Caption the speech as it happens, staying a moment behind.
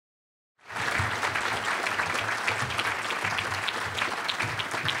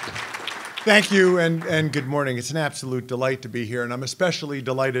Thank you, and good morning. It's an absolute delight to be here, and I'm especially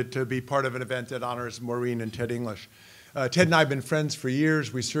delighted to be part of an event that honors Maureen and Ted English. Ted and I have been friends for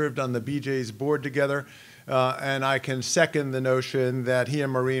years. We served on the BJ's board together, and I can second the notion that he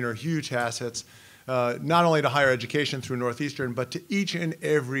and Maureen are huge assets, not only to higher education through Northeastern, but to each and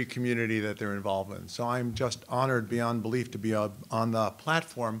every community that they're involved in. So I'm just honored beyond belief to be on the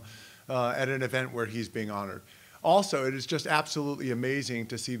platform at an event where he's being honored. Also, it is just absolutely amazing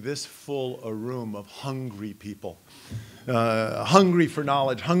to see this full a room of hungry people, hungry for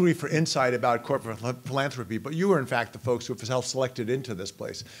knowledge, hungry for insight about corporate philanthropy. But you are, in fact, the folks who have self-selected into this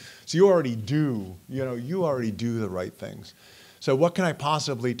place. So you already do, you already do the right things. So what can I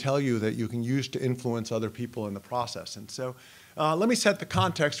possibly tell you that you can use to influence other people in the process? And so let me set the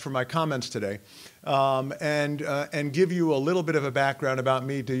context for my comments today and give you a little bit of a background about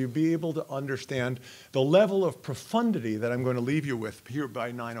me to be able to understand the level of profundity that I'm going to leave you with here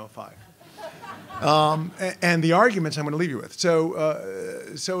by 9:05. And the arguments I'm going to leave you with.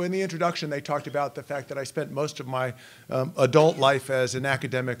 So in the introduction, they talked about the fact that I spent most of my adult life as an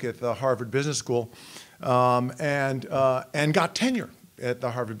academic at the Harvard Business School and got tenure at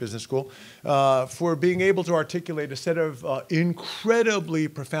the Harvard Business School for being able to articulate a set of incredibly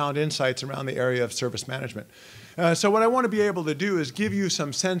profound insights around the area of service management. So what I want to be able to do is give you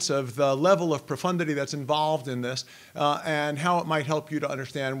some sense of the level of profundity that's involved in this and how it might help you to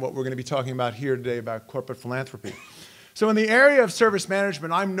understand what we're going to be talking about here today about corporate philanthropy. So in the area of service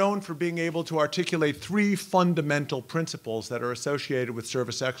management, I'm known for being able to articulate three fundamental principles that are associated with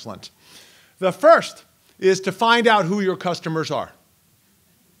service excellence. The first is to find out who your customers are.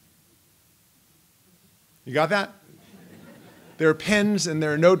 You got that? There are pens and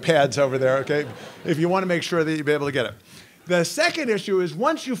there are notepads over there, okay, if you want to make sure that you'll be able to get it. The second issue is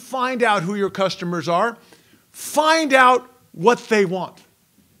once you find out who your customers are, find out what they want.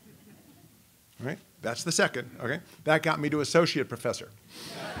 All right? That's the second, okay? That got me to associate professor.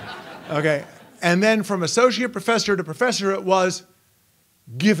 Okay, and then from associate professor to professor it was,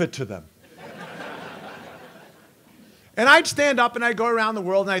 give it to them. And I'd stand up and I'd go around the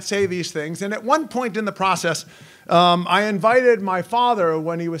world and I'd say these things. And at one point in the process, I invited my father,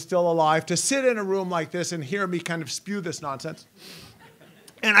 when he was still alive, to sit in a room like this and hear me kind of spew this nonsense.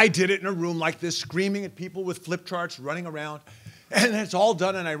 And I did it in a room like this, screaming at people with flip charts, running around. And it's all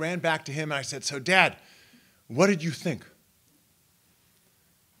done, and I ran back to him and I said, "So, Dad, what did you think?"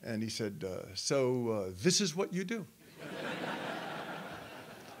 And he said, this is what you do.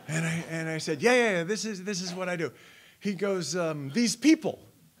 And I said, yeah, this is what I do. He goes, these people,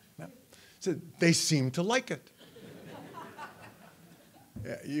 said, they seem to like it.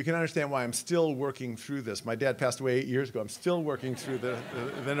 Yeah, you can understand why I'm still working through this. My dad passed away 8 years ago. I'm still working through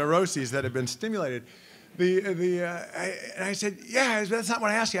the neuroses that have been stimulated. And I said, yeah, that's not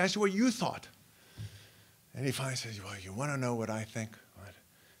what I asked you. I asked you what you thought. And he finally says, well, you want to know what I think?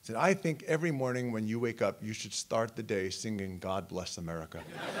 He said, I think every morning when you wake up, you should start the day singing God Bless America.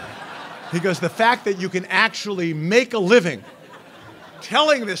 He goes, the fact that you can actually make a living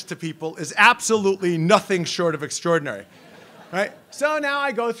telling this to people is absolutely nothing short of extraordinary. Right? So now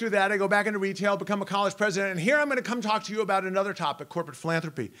I go through that. I go back into retail, become a college president, and here I'm going to come talk to you about another topic, corporate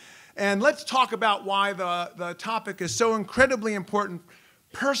philanthropy. And let's talk about why the topic is so incredibly important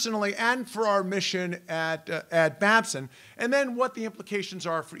personally and for our mission at Babson, and then what the implications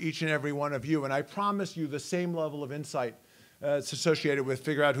are for each and every one of you. And I promise you the same level of insight it's associated with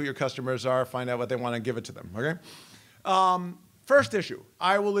figure out who your customers are, find out what they want, and give it to them, okay? First issue,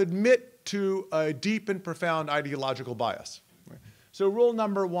 I will admit to a deep and profound ideological bias. So rule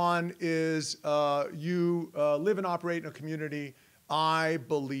number one is you live and operate in a community, I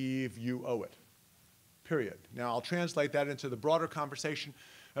believe you owe it, period. Now I'll translate that into the broader conversation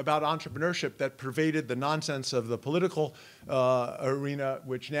about entrepreneurship that pervaded the nonsense of the political arena,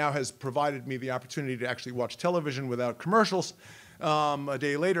 which now has provided me the opportunity to actually watch television without commercials a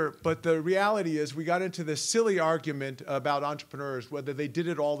day later. But the reality is we got into this silly argument about entrepreneurs, whether they did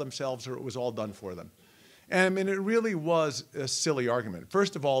it all themselves or it was all done for them. And I mean, it really was a silly argument.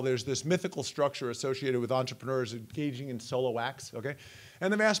 First of all, there's this mythical structure associated with entrepreneurs engaging in solo acts, okay?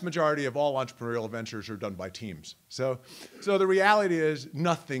 And the vast majority of all entrepreneurial ventures are done by teams. So the reality is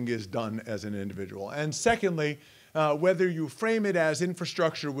nothing is done as an individual. And secondly, whether you frame it as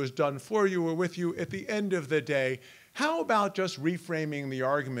infrastructure was done for you or with you, at the end of the day, how about just reframing the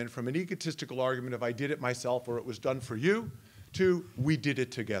argument from an egotistical argument of I did it myself or it was done for you to we did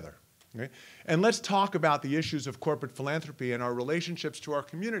it together? Okay? And let's talk about the issues of corporate philanthropy and our relationships to our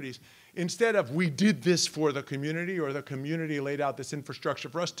communities instead of we did this for the community or the community laid out this infrastructure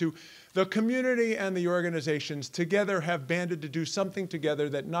for us to the community and the organizations together have banded to do something together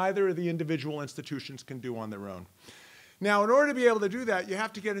that neither of the individual institutions can do on their own. Now, in order to be able to do that, you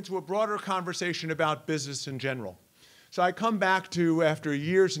have to get into a broader conversation about business in general. So I come back to, after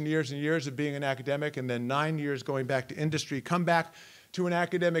years and years and years of being an academic and then 9 years going back to industry, come back to an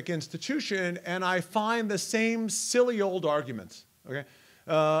academic institution, and I find the same silly old arguments, okay,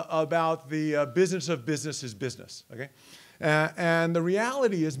 about the business of business is business, okay? And the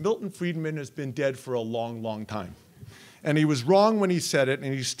reality is Milton Friedman has been dead for a long, long time. And he was wrong when he said it,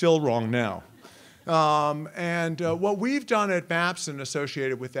 and he's still wrong now. What we've done at Babson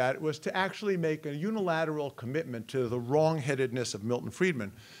associated with that was to actually make a unilateral commitment to the wrong-headedness of Milton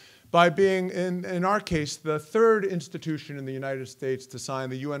Friedman by being, in our case, the third institution in the United States to sign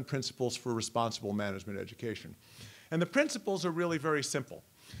the UN Principles for Responsible Management Education. And the principles are really very simple.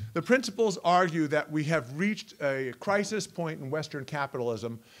 The principles argue that we have reached a crisis point in Western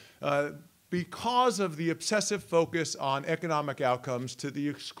capitalism because of the obsessive focus on economic outcomes to the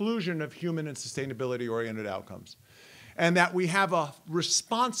exclusion of human and sustainability-oriented outcomes. And that we have a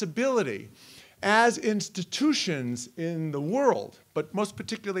responsibility as institutions in the world, but most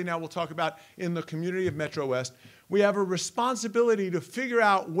particularly now we'll talk about in the community of MetroWest, we have a responsibility to figure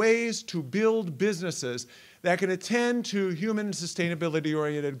out ways to build businesses that can attend to human and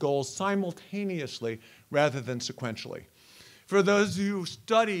sustainability-oriented goals simultaneously rather than sequentially. For those of you who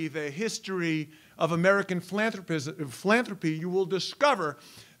study the history of American philanthropy, you will discover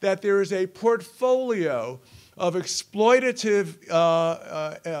that there is a portfolio of exploitative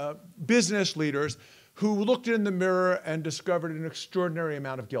business leaders who looked in the mirror and discovered an extraordinary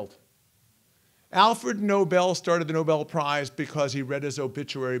amount of guilt. Alfred Nobel started the Nobel Prize because he read his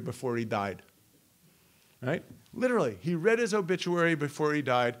obituary before he died. Right? Literally, he read his obituary before he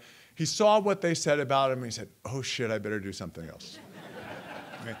died. He saw what they said about him, and he said, oh shit, I better do something else.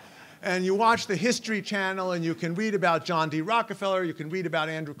 Okay? And you watch the History Channel, and you can read about John D. Rockefeller, you can read about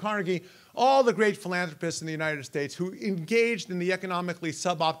Andrew Carnegie, all the great philanthropists in the United States who engaged in the economically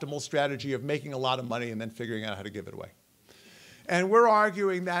suboptimal strategy of making a lot of money and then figuring out how to give it away. And we're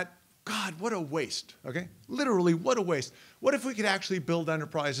arguing that, God, what a waste, okay? Literally, what a waste. What if we could actually build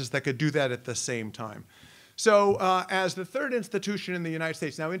enterprises that could do that at the same time? So as the third institution in the United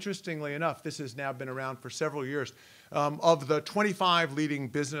States, now interestingly enough, this has now been around for several years, of the 25 leading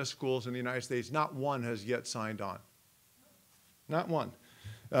business schools in the United States, not one has yet signed on. Not one.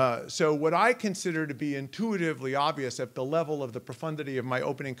 So what I consider to be intuitively obvious at the level of the profundity of my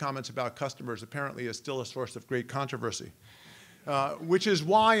opening comments about customers apparently is still a source of great controversy. Which is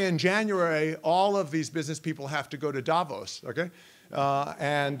why in January, all of these business people have to go to Davos, okay?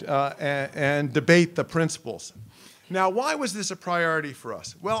 And debate the principles. Now, why was this a priority for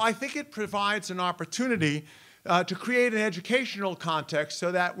us? Well, I think it provides an opportunity to create an educational context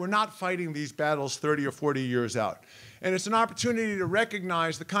so that we're not fighting these battles 30 or 40 years out. And it's an opportunity to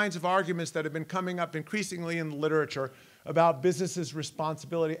recognize the kinds of arguments that have been coming up increasingly in the literature about businesses'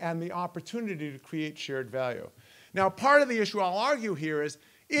 responsibility and the opportunity to create shared value. Now, part of the issue I'll argue here is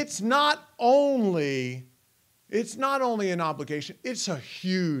it's not only an obligation, it's a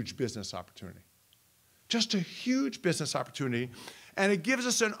huge business opportunity. Just a huge business opportunity. And it gives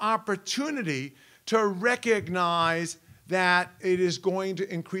us an opportunity to recognize that it is going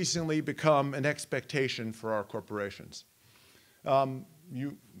to increasingly become an expectation for our corporations.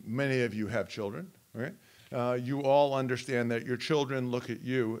 Many of you have children, right? You all understand that your children look at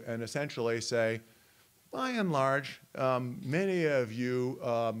you and essentially say, by and large, many of you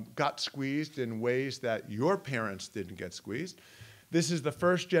got squeezed in ways that your parents didn't get squeezed. This is the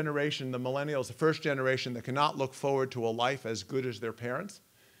first generation, the millennials, the first generation that cannot look forward to a life as good as their parents.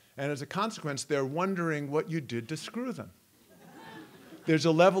 And as a consequence, they're wondering what you did to screw them. There's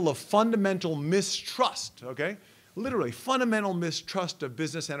a level of fundamental mistrust, okay? Literally, fundamental mistrust of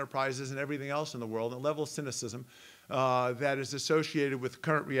business enterprises and everything else in the world, and a level of cynicism that is associated with the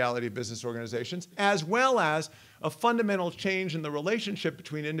current reality of business organizations, as well as a fundamental change in the relationship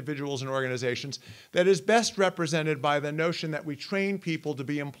between individuals and organizations that is best represented by the notion that we train people to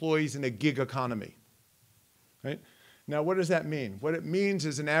be employees in a gig economy, right? Now, what does that mean? What it means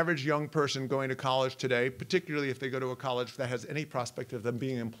is an average young person going to college today, particularly if they go to a college that has any prospect of them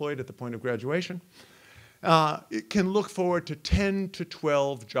being employed at the point of graduation, it can look forward to 10 to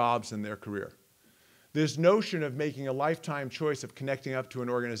 12 jobs in their career. This notion of making a lifetime choice of connecting up to an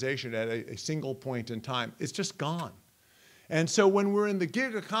organization at a single point in time is just gone. And so when we're in the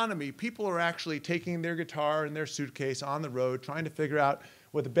gig economy, people are actually taking their guitar and their suitcase on the road, trying to figure out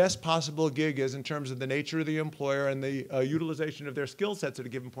what the best possible gig is in terms of the nature of the employer and the utilization of their skill sets at a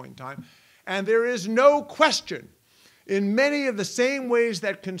given point in time. And there is no question, in many of the same ways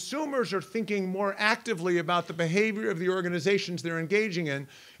that consumers are thinking more actively about the behavior of the organizations they're engaging in,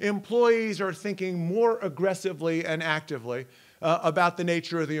 employees are thinking more aggressively and actively about the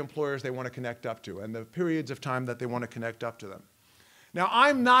nature of the employers they want to connect up to and the periods of time that they want to connect up to them. Now,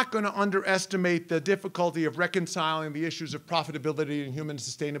 I'm not going to underestimate the difficulty of reconciling the issues of profitability and human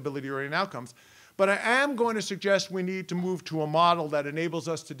sustainability-oriented outcomes, but I am going to suggest we need to move to a model that enables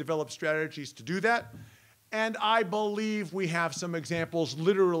us to develop strategies to do that. And I believe we have some examples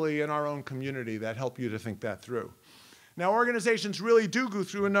literally in our own community that help you to think that through. Now, organizations really do go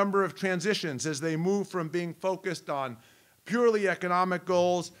through a number of transitions as they move from being focused on purely economic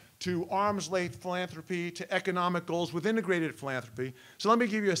goals to arm's-length philanthropy to economic goals with integrated philanthropy. So let me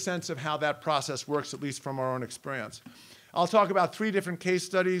give you a sense of how that process works, at least from our own experience. I'll talk about 3 different case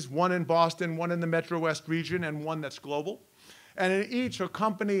studies, one in Boston, one in the MetroWest region, and one that's global. And in each, a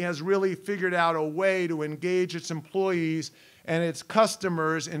company has really figured out a way to engage its employees and its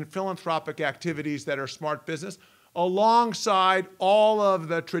customers in philanthropic activities that are smart business, alongside all of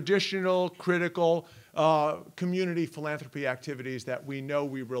the traditional, critical community philanthropy activities that we know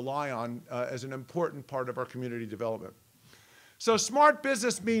we rely on as an important part of our community development. So smart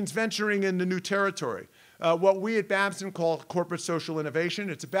business means venturing into new territory. What we at Babson call corporate social innovation.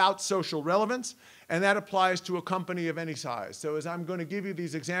 It's about social relevance, and that applies to a company of any size. So as I'm going to give you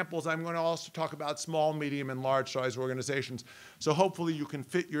these examples, I'm going to also talk about small, medium, and large-size organizations. So hopefully you can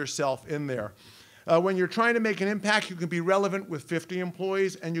fit yourself in there. When you're trying to make an impact, you can be relevant with 50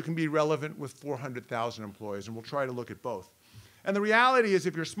 employees, and you can be relevant with 400,000 employees, and we'll try to look at both. And the reality is,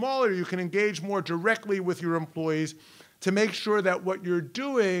 if you're smaller, you can engage more directly with your employees to make sure that what you're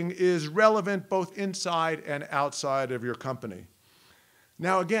doing is relevant both inside and outside of your company.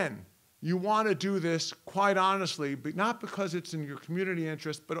 Now again, you want to do this quite honestly, but not because it's in your community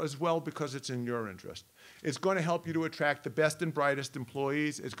interest, but as well because it's in your interest. It's going to help you to attract the best and brightest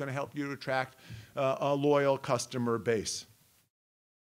employees. It's going to help you to attract a loyal customer base.